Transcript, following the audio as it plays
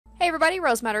everybody,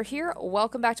 Rosematter here.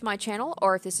 Welcome back to my channel,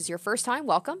 or if this is your first time,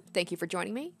 welcome. Thank you for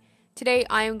joining me. Today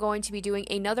I am going to be doing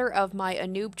another of my A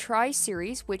Noob Tries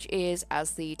series, which is,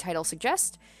 as the title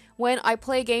suggests, when I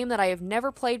play a game that I have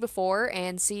never played before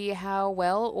and see how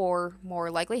well, or more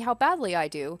likely how badly I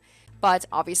do. But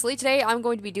obviously today I'm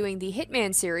going to be doing the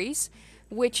Hitman series,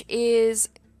 which is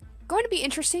going to be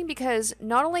interesting because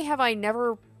not only have I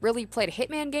never really played a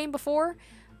Hitman game before,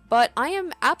 but I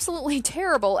am absolutely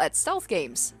terrible at stealth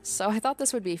games, so I thought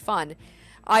this would be fun.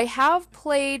 I have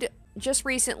played just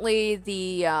recently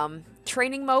the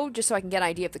training mode just so I can get an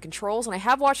idea of the controls, and I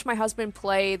have watched my husband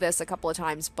play this a couple of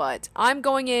times, but I'm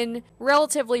going in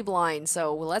relatively blind,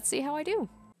 so let's see how I do.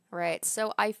 Alright,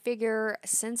 so I figure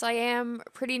since I am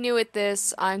pretty new at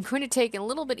this, I'm going to take it a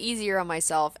little bit easier on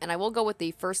myself, and I will go with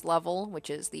the first level, which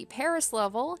is the Paris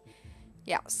level.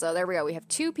 Yeah, so there we go. We have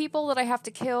two people that I have to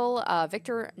kill,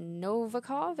 Victor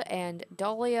Novikov and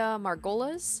Dalia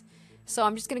Margolis. So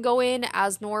I'm just going to go in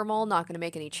as normal, not going to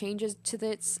make any changes to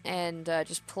this, and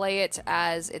just play it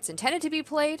as it's intended to be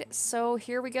played. So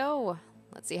here we go.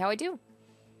 Let's see how I do.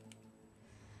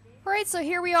 Alright, so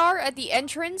here we are at the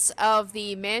entrance of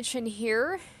the mansion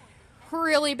here.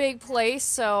 Really big place,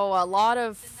 so a lot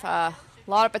of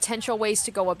potential ways to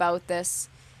go about this.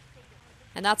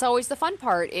 And that's always the fun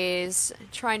part, is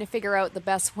trying to figure out the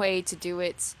best way to do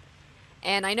it.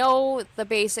 And I know the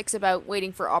basics about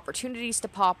waiting for opportunities to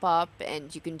pop up,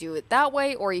 and you can do it that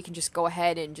way, or you can just go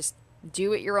ahead and just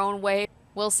do it your own way.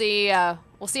 We'll see how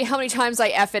many times I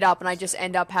F it up and I just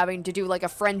end up having to do like a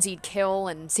frenzied kill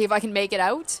and see if I can make it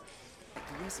out.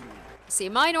 See,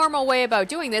 my normal way about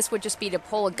doing this would just be to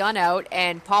pull a gun out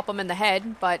and pop them in the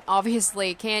head, but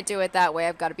obviously can't do it that way.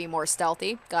 I've got to be more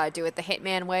stealthy. Gotta do it the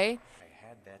Hitman way.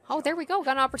 Oh, there we go.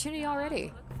 Got an opportunity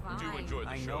already.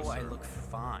 I know I look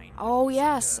fine. Oh,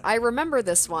 yes. I remember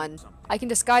this one. I can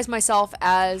disguise myself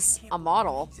as a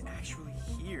model.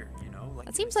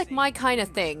 That seems like my kind of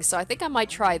thing, so I think I might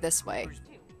try this way.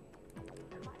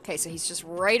 Okay, so he's just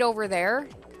right over there.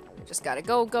 Just gotta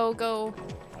go, go, go.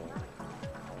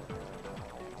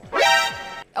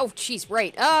 Oh, jeez,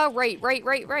 right.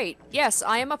 Right. Yes,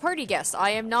 I am a party guest. I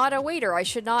am not a waiter. I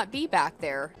should not be back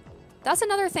there. That's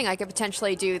another thing I could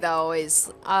potentially do, though,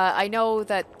 is I know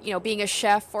that, you know, being a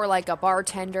chef or, like, a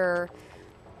bartender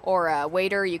or a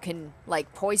waiter, you can,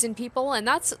 like, poison people, and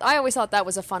I always thought that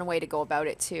was a fun way to go about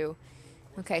it, too.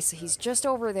 Okay, so he's just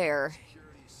over there.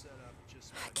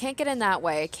 Can't get in that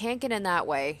way. Can't get in that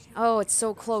way. Oh, it's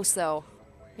so close, though.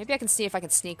 Maybe I can see if I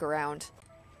can sneak around.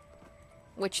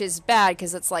 Which is bad,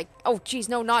 because it's like, oh, geez,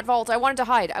 no, not vault. I wanted to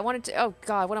hide. Oh,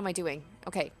 God, what am I doing?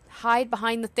 Okay. Hide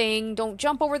behind the thing. Don't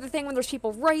jump over the thing when there's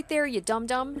people right there, you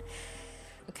dum-dum.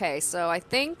 Okay, so I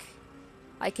think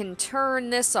I can turn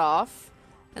this off,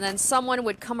 and then someone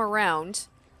would come around,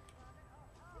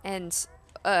 and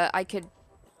I could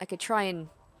try and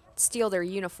steal their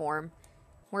uniform.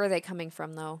 Where are they coming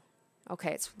from, though?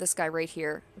 Okay, it's this guy right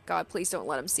here. God, please don't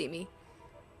let him see me.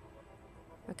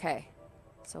 Okay,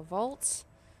 so vault.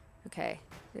 Okay.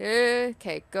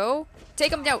 Okay, go.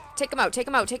 Take him out. Take him out. Take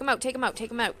him out. Take him out. Take him out. Take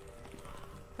him out.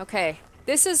 Okay.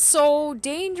 This is so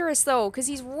dangerous, though, because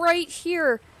he's right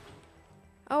here.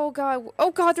 Oh, God.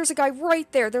 Oh, God, there's a guy right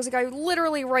there. There's a guy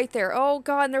literally right there. Oh,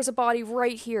 God, and there's a body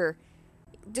right here.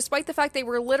 Despite the fact they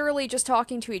were literally just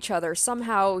talking to each other,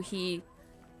 somehow he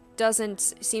doesn't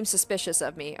seem suspicious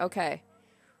of me. Okay.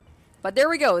 But there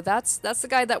we go. That's the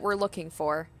guy that we're looking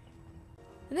for.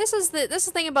 And this is the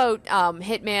thing about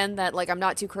Hitman that, like, I'm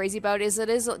not too crazy about, is it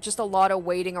is just a lot of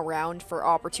waiting around for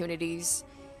opportunities.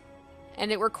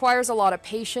 And it requires a lot of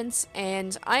patience,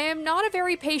 and I am not a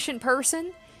very patient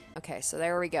person. Okay, so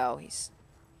there we go. He's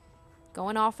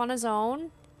going off on his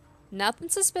own. Nothing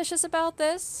suspicious about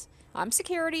this. I'm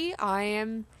security. I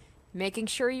am making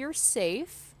sure you're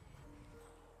safe.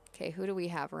 Okay, who do we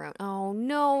have around? Oh,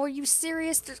 no, are you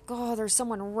serious? There's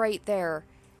someone right there.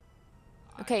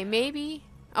 Okay, maybe...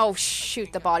 Oh,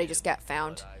 shoot, the body just got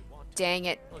found. Dang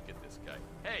it. Look at this guy.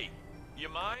 Hey, you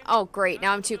mind? Oh, great,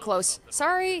 now I'm too close.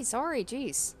 Sorry,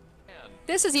 jeez.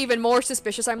 This is even more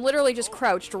suspicious. I'm literally just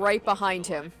crouched right behind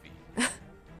him.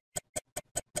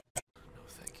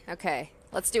 Okay,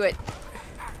 let's do it.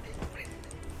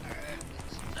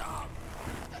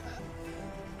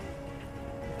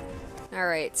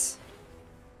 Alright.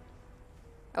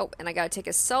 Oh, and I gotta take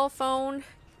a cell phone.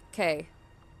 Okay.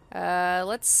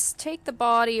 Let's take the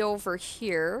body over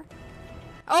here.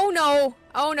 Oh no!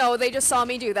 Oh no, they just saw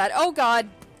me do that. Oh god!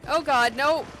 Oh god,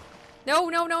 no!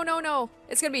 No.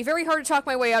 It's gonna be very hard to talk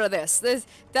my way out of this.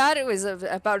 That was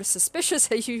about as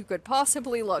suspicious as you could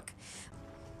possibly look.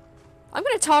 I'm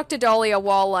gonna talk to Dahlia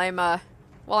while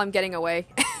I'm getting away.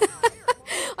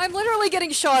 I'm literally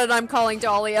getting shot and I'm calling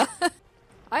Dahlia.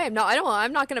 I'm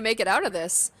not gonna make it out of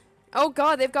this. Oh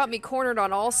god, they've got me cornered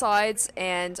on all sides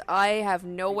and I have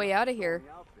no way out of here.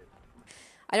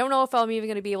 I don't know if I'm even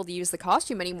gonna be able to use the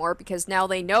costume anymore because now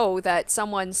they know that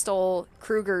someone stole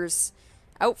Kruger's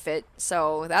outfit,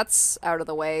 so that's out of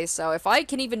the way. So if I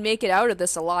can even make it out of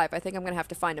this alive, I think I'm gonna have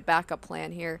to find a backup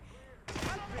plan here.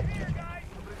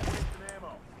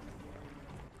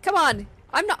 Come on!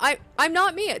 I'm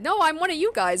not me. No, I'm one of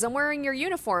you guys. I'm wearing your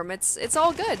uniform. It's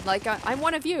all good. Like I'm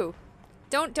one of you.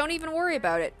 Don't even worry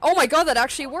about it. Oh my god, that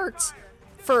actually worked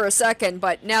for a second,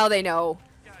 but now they know.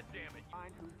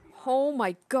 Oh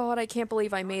my god, I can't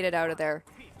believe I made it out of there.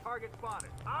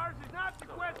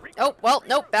 Oh, well,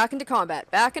 nope, back into combat.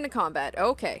 Back into combat.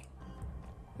 Okay.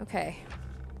 Okay.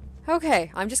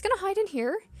 Okay, I'm just gonna hide in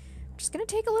here. I'm just gonna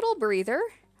take a little breather.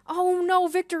 Oh no,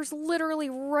 Victor's literally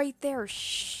right there.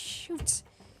 Shoot.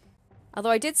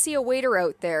 Although I did see a waiter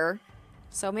out there,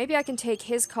 so maybe I can take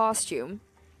his costume.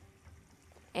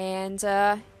 And,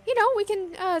 you know, we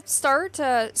can, start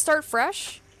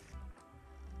fresh.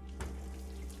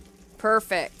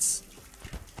 Perfect.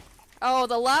 Oh,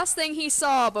 the last thing he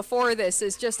saw before this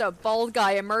is just a bald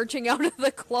guy emerging out of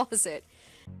the closet.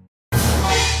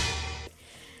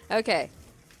 Okay.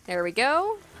 There we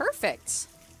go. Perfect.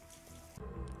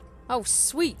 Oh,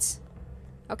 sweet.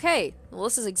 Okay. Well,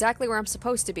 this is exactly where I'm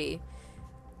supposed to be.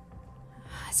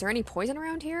 Is there any poison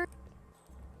around here?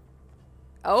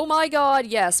 Oh my god,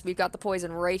 yes, we've got the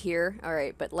poison right here.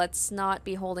 Alright, but let's not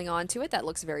be holding on to it. That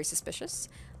looks very suspicious.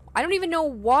 I don't even know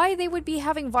why they would be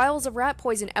having vials of rat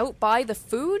poison out by the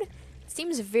food. It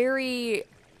seems very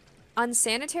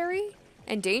unsanitary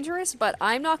and dangerous, but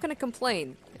I'm not going to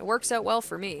complain. It works out well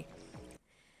for me.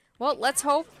 Well, let's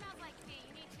hope.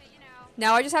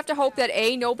 Now I just have to hope that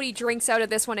A, nobody drinks out of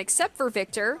this one except for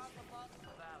Victor.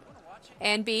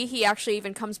 And B, he actually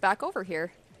even comes back over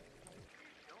here.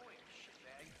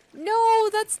 No,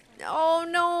 that's... Oh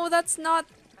no, that's not...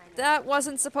 That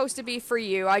wasn't supposed to be for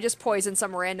you. I just poisoned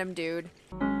some random dude.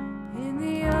 In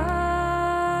the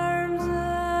arms of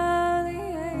the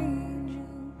angel.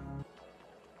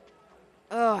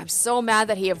 Oh, I'm so mad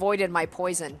that he avoided my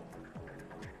poison.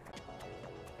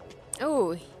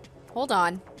 Oh, hold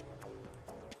on.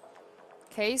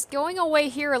 Okay, he's going away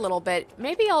here a little bit.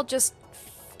 Maybe I'll just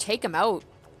take him out.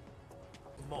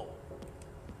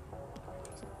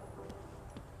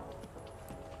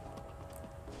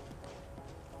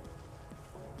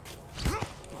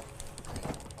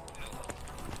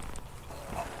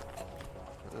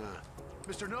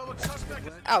 Mr. No suspect.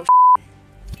 Oh.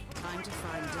 Time to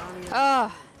find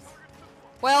Dahlia.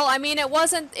 Well, I mean, it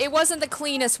wasn't the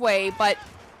cleanest way, but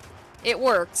it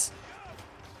worked.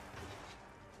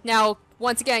 Now,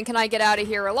 once again, can I get out of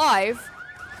here alive?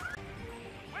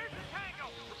 Where's the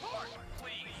tango? Report!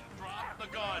 Please, drop the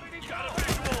gun. You gotta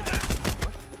visual this.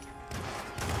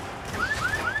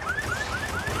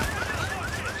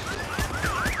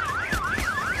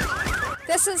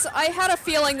 This is, I had a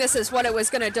feeling this is what it was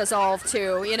gonna dissolve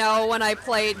to, you know, when I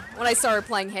started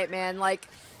playing Hitman, like,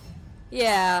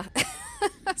 yeah.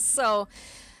 So,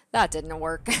 that didn't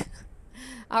work.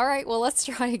 Alright, well, let's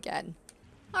try again.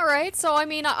 Alright, so I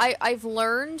mean, I've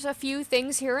learned a few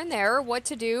things here and there, what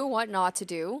to do, what not to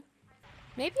do.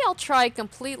 Maybe I'll try a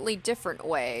completely different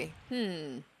way.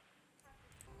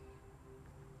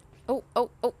 Oh,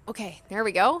 okay, there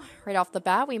we go. Right off the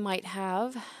bat, we might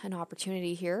have an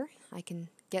opportunity here. I can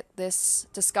get this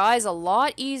disguise a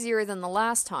lot easier than the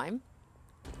last time.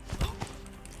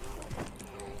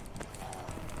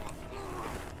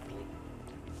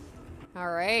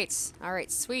 Alright,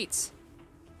 sweet.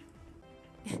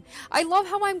 I love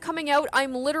how I'm coming out.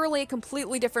 I'm literally a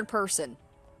completely different person.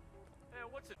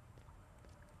 What's it?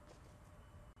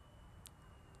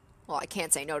 Well, I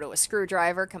can't say no to a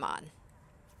screwdriver. Come on.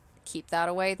 Keep that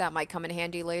away. That might come in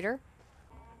handy later.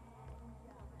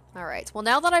 Alright, well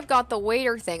now that I've got the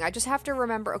waiter thing, I just have to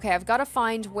remember, okay, I've got to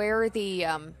find where the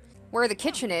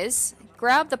kitchen is,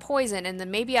 grab the poison, and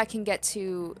then maybe I can get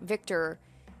to Victor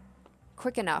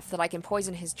quick enough that I can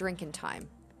poison his drink in time.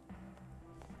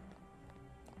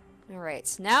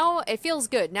 Alright, now it feels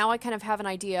good. Now I kind of have an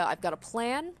idea. I've got a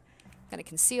plan. I'm gonna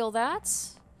conceal that.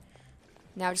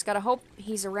 Now I just gotta hope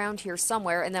he's around here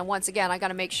somewhere, and then once again, I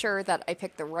gotta make sure that I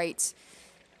pick the right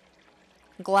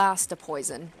glass to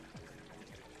poison.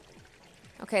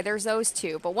 Okay, there's those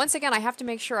two. But once again, I have to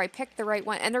make sure I pick the right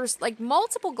one. And there's, like,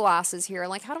 multiple glasses here.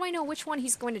 Like, how do I know which one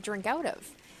he's going to drink out of?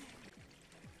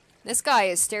 This guy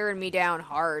is staring me down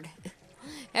hard.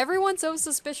 Everyone's so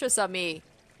suspicious of me.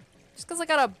 Just because I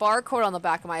got a barcode on the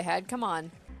back of my head. Come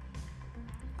on.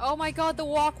 Oh my god, the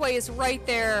walkway is right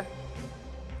there.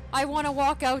 I want to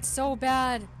walk out so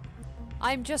bad.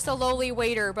 I'm just a lowly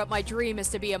waiter, but my dream is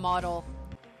to be a model.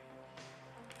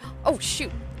 Oh,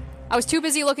 shoot. I was too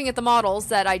busy looking at the models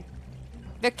that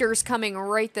Victor's coming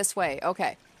right this way.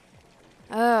 Okay.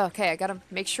 Okay, I gotta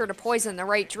make sure to poison the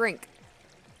right drink.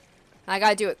 I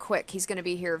gotta do it quick. He's gonna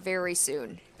be here very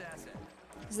soon.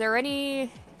 Is there any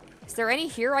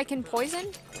here I can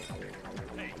poison?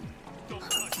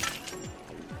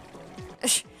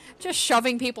 Just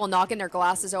shoving people, knocking their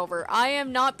glasses over. I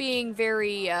am not being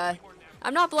very, I'm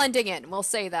not blending in, we'll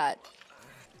say that.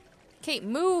 Okay,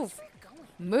 move!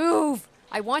 Move!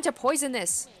 I want to poison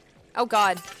this. Oh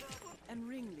god. And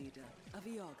ringleader of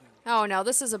Iago. Oh no,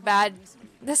 this is a bad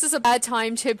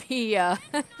time to be,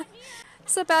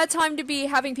 it's a bad time to be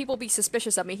having people be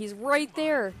suspicious of me. He's right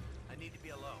there. I need to be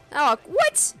alone. Oh,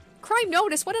 what? Crime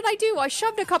notice, what did I do? I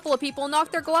shoved a couple of people and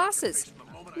knocked their glasses.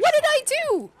 What did I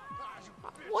do?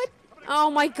 What?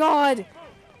 Oh my god.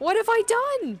 What have I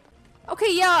done?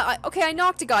 Okay, yeah, okay, I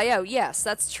knocked a guy out. Yes,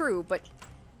 that's true, but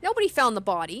nobody found the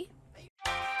body.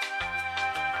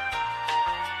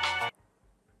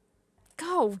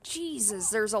 Oh, Jesus,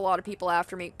 there's a lot of people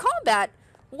after me. Combat?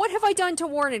 What have I done to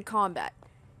warrant in combat?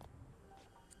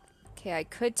 Okay, I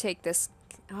could take this.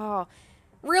 Oh,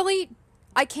 really?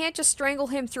 I can't just strangle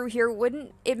him through here?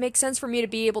 Wouldn't it make sense for me to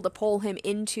be able to pull him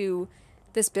into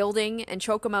this building and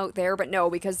choke him out there? But no,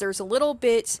 because there's a little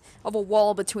bit of a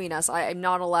wall between us. I'm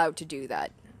not allowed to do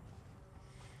that.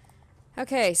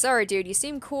 Okay, sorry, dude. You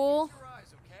seem cool,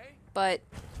 but...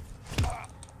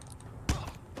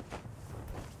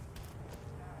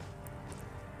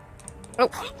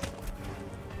 Oh.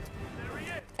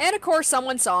 And of course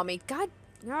someone saw me. God.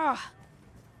 Ah.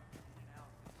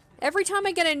 Every time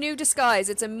I get a new disguise,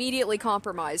 it's immediately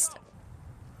compromised.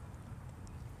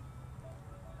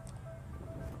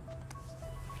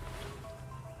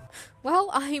 Well,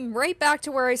 I'm right back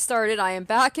to where I started. I am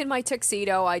back in my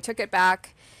tuxedo. I took it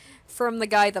back from the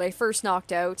guy that I first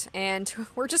knocked out. And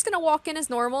we're just gonna walk in as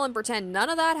normal and pretend none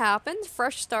of that happened.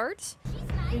 Fresh start.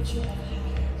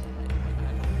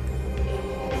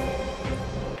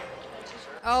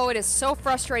 Oh, it is so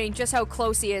frustrating just how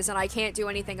close he is, and I can't do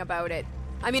anything about it.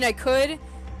 I mean, I could,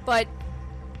 but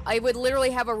I would literally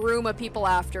have a room of people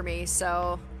after me,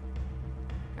 so...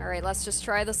 Alright, let's just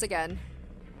try this again.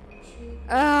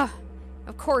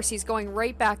 Of course, he's going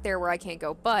right back there where I can't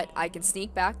go, but I can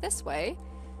sneak back this way.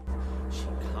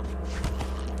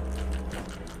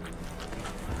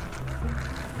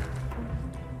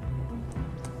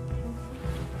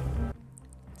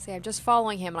 See, I'm just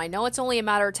following him, and I know it's only a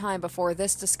matter of time before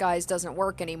this disguise doesn't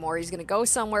work anymore. He's gonna go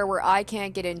somewhere where I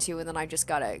can't get into, and then I just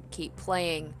gotta keep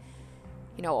playing,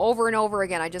 you know, over and over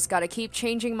again. I just gotta keep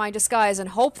changing my disguise and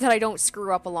hope that I don't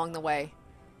screw up along the way.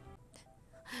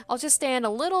 I'll just stand a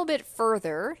little bit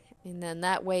further, and then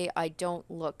that way I don't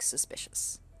look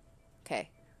suspicious.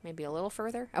 Okay, maybe a little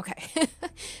further? Okay.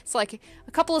 It's like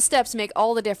a couple of steps make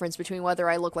all the difference between whether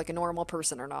I look like a normal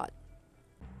person or not.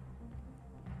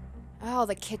 Oh,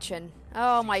 the kitchen.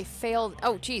 Oh, my failed...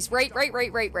 Oh, geez. Right.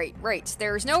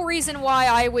 There's no reason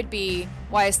why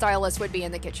why a stylist would be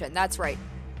in the kitchen. That's right.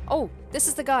 Oh, this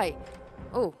is the guy.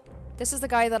 Oh, this is the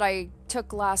guy that I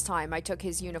took last time. I took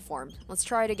his uniform. Let's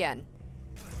try it again.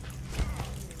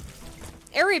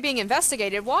 Area being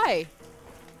investigated? Why?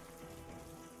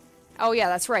 Oh, yeah,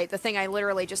 that's right. The thing I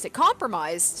literally just hit.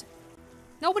 Compromised.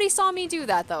 Nobody saw me do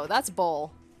that, though. That's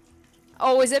bull.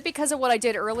 Oh, is it because of what I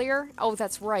did earlier? Oh,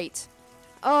 that's right.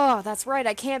 Oh, that's right.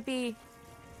 I can't be...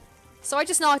 So I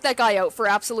just knocked that guy out for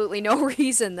absolutely no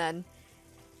reason, then.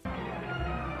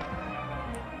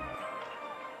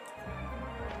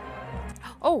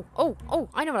 Oh,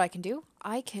 I know what I can do.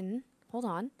 I can... Hold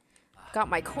on. Got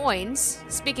my coins.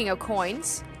 Speaking of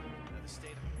coins.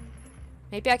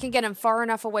 Maybe I can get him far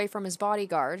enough away from his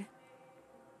bodyguard.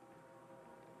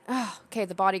 Oh, okay,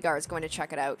 the bodyguard's going to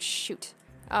check it out. Shoot.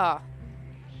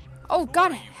 Oh,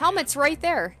 God, Helmet's right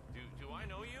there. Do I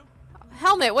know you?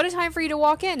 Helmet, what a time for you to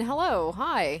walk in. Hello,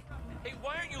 hi. Hey,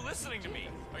 why aren't you listening to me?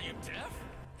 Are you deaf?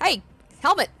 Hey,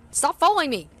 Helmet, stop following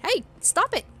me. Hey,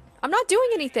 stop it. I'm not doing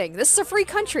anything. This is a free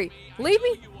country. Leave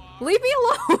me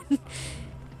alone.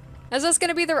 Is this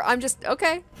gonna be the... I'm just...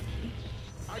 Okay.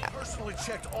 I personally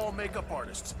checked all makeup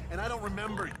artists, and I don't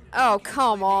remember you. Oh,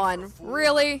 come on.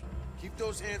 Really? Keep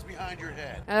those hands behind your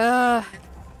head.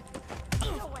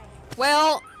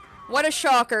 Well, what a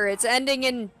shocker. It's ending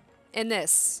in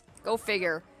this. Go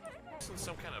figure. Isn't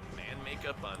some kind of man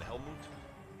makeup on Helmut?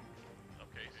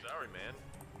 Okay, sorry, man.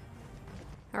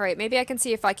 Alright, maybe I can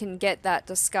see if I can get that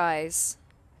disguise.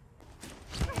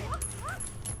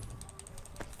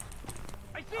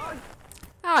 I see.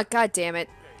 Ah, god damn it.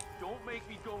 Don't make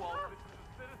me go all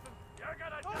citizen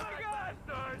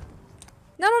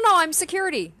No, no, no, I'm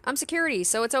security. I'm security,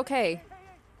 so it's okay.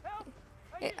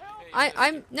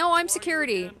 I'm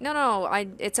security. No, no,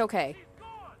 it's okay.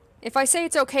 If I say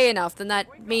it's okay enough, then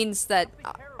that means that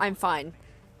I'm fine.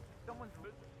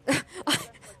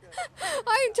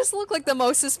 I just look like the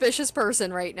most suspicious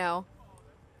person right now.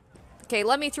 Okay,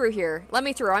 let me through here. Let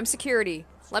me through. I'm security.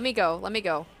 Let me go. Let me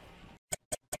go.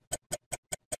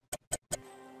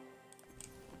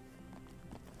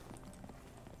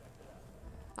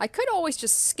 I could always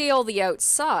just scale the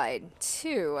outside,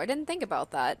 too. I didn't think about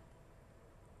that.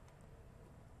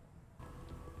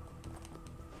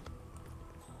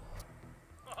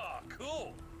 Oh,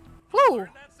 cool. Whew! Learned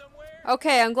that somewhere?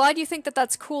 Okay, I'm glad you think that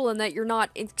that's cool and that you're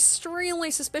not extremely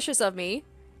suspicious of me.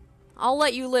 I'll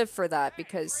let you live for that,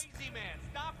 because... Crazy man,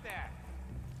 stop that.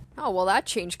 Oh, well that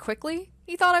changed quickly.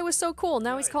 He thought I was so cool,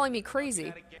 now he's calling me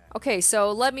crazy. Okay,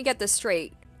 so let me get this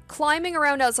straight. Climbing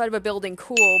around outside of a building,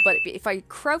 cool, but if I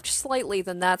crouch slightly,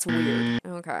 then that's weird.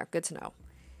 Okay, good to know.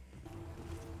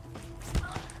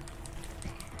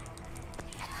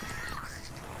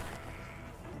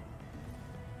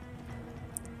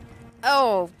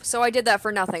 Oh, so I did that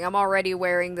for nothing. I'm already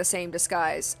wearing the same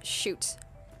disguise. Shoot.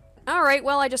 Alright,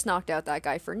 well I just knocked out that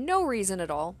guy for no reason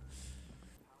at all.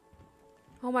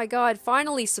 Oh my god,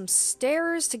 finally some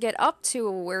stairs to get up to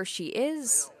where she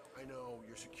is. I know,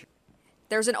 you're secure.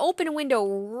 There's an open window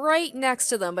right next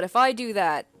to them, but if I do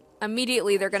that,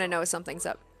 immediately they're gonna know something's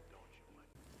up.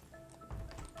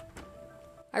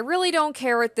 I really don't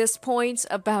care at this point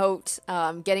about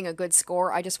getting a good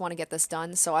score. I just want to get this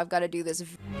done, so I've got to do this.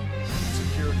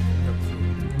 Security, come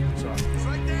through. Sorry. It's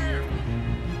right there!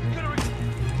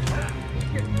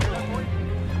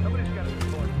 Somebody's got to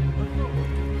report.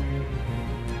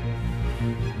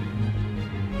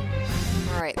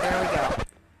 Alright, there we go.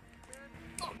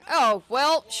 Oh,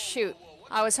 well, shoot.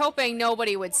 I was hoping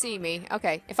nobody would see me.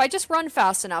 Okay, if I just run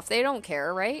fast enough, they don't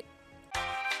care, right?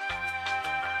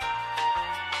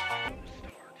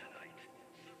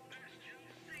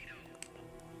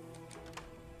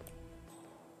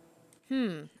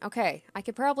 Okay. I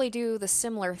could probably do the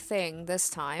similar thing this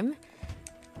time.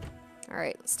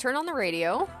 Alright, let's turn on the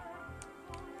radio.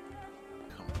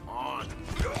 Come on.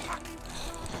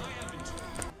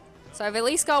 So I've at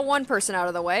least got one person out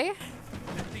of the way.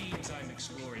 The themes I'm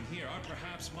exploring here are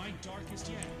perhaps my darkest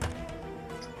yet.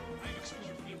 I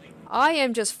explore feeling I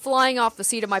am just flying off the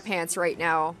seat of my pants right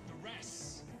now.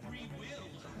 duress, free will.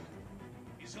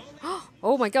 Is only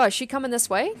Oh my god, is she coming this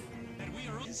way? that we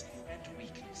are and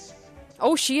weakness.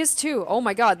 Oh, she is too. Oh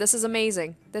my god, this is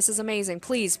amazing. This is amazing.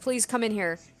 Please, please come in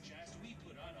here.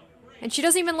 And she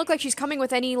doesn't even look like she's coming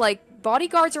with any, like,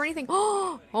 bodyguards or anything.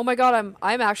 Oh my god,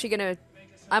 I'm actually gonna...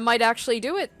 I might actually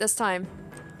do it this time.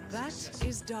 That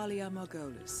is Dahlia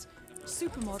Margolis,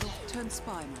 supermodel turned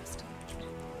spy master.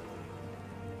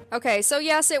 Okay, so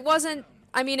yes, it wasn't...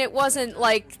 I mean, it wasn't,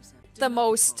 like, the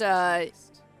most,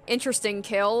 interesting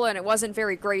kill, and it wasn't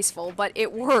very graceful, but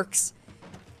it works.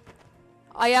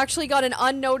 I actually got an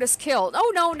unnoticed kill.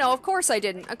 Oh, no, no, of course I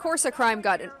didn't. Of course a crime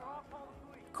got... Of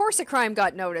course a crime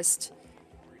got noticed.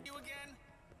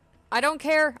 I don't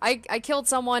care. I killed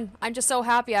someone. I'm just so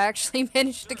happy I actually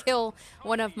managed to kill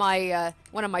one of my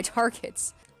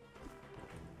targets.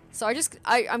 So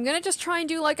I'm gonna just try and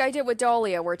do like I did with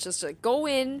Dahlia, where it's just like, go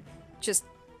in, just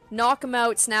knock him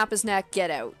out, snap his neck, get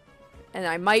out. And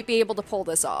I might be able to pull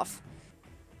this off.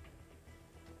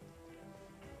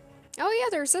 Oh yeah,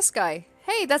 there's this guy.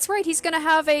 Hey, that's right, he's gonna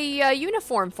have a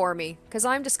uniform for me, because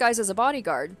I'm disguised as a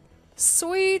bodyguard.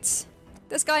 Sweet!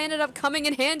 This guy ended up coming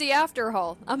in handy after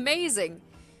all. Amazing!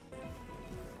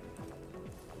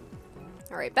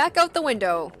 Alright, back out the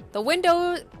window. The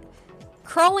window...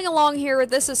 Crawling along here,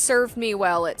 this has served me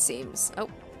well, it seems. Oh.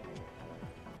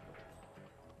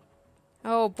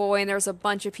 Oh boy, and there's a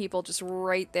bunch of people just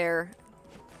right there.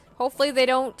 Hopefully they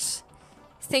don't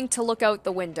think to look out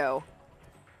the window.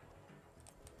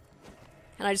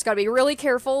 And I just gotta be really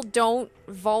careful. Don't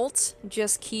vault.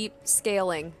 Just keep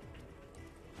scaling.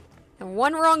 And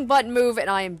one wrong button move and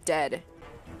I am dead.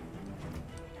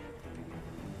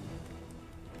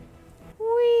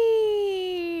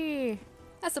 Whee!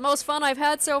 That's the most fun I've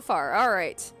had so far.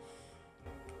 Alright.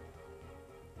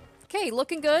 Okay,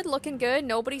 looking good, looking good.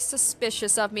 Nobody's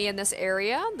suspicious of me in this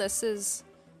area. This is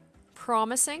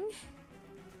promising.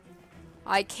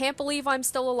 I can't believe I'm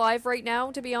still alive right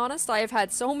now, to be honest. I have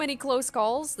had so many close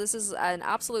calls. This is an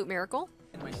absolute miracle.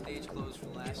 My stage clothes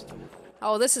from last tour.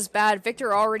 Oh, this is bad.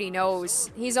 Victor already knows.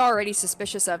 He's already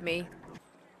suspicious of me.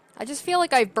 I just feel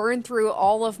like I've burned through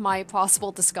all of my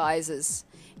possible disguises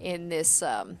in this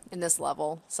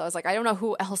level. So I was like, I don't know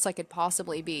who else I could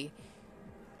possibly be.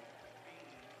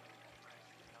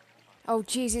 Oh,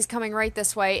 geez, he's coming right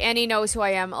this way, and he knows who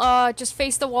I am. Just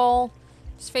face the wall.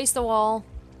 Just face the wall.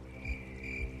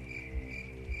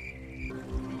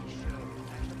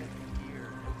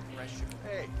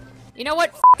 Hey, You know what?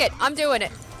 F it. I'm doing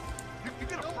it. you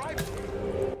get a private.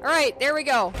 Alright, there we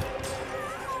go.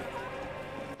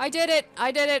 I did it.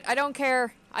 I did it. I don't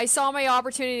care. I saw my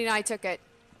opportunity and I took it.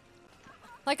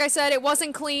 Like I said, it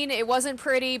wasn't clean, it wasn't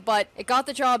pretty, but it got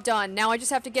the job done. Now I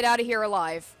just have to get out of here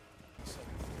alive.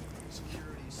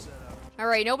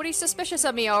 Alright, nobody's suspicious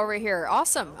of me over here.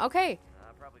 Awesome. Okay.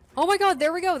 Oh my god,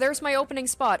 there we go. There's my opening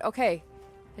spot. Okay.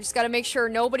 I just gotta make sure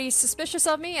nobody's suspicious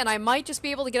of me, and I might just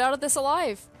be able to get out of this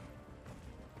alive.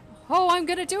 Oh, I'm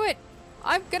gonna do it.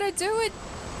 I'm gonna do it.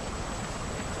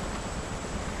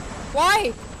 Why?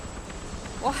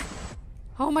 Why?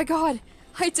 Oh my god.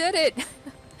 I did it.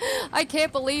 I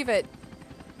can't believe it.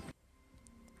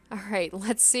 Alright,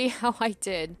 let's see how I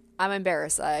did. I'm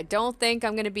embarrassed. I don't think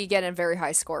I'm gonna be getting a very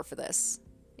high score for this.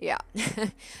 Yeah.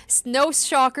 No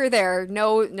shocker there.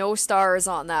 No stars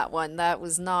on that one. That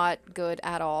was not good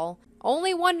at all.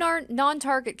 Only one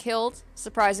non-target killed,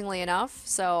 surprisingly enough,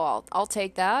 so I'll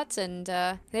take that, and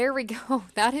there we go.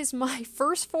 That is my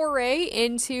first foray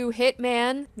into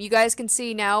Hitman. You guys can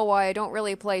see now why I don't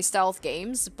really play stealth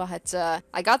games, but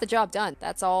I got the job done.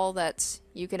 That's all that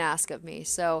you can ask of me.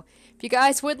 So if you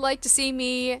guys would like to see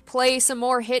me play some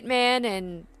more Hitman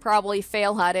and probably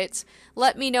fail at it,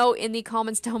 let me know in the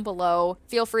comments down below.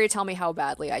 Feel free to tell me how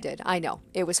badly I did. I know,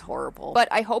 it was horrible. But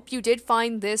I hope you did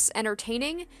find this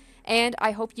entertaining, and I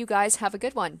hope you guys have a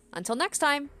good one. Until next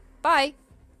time, bye!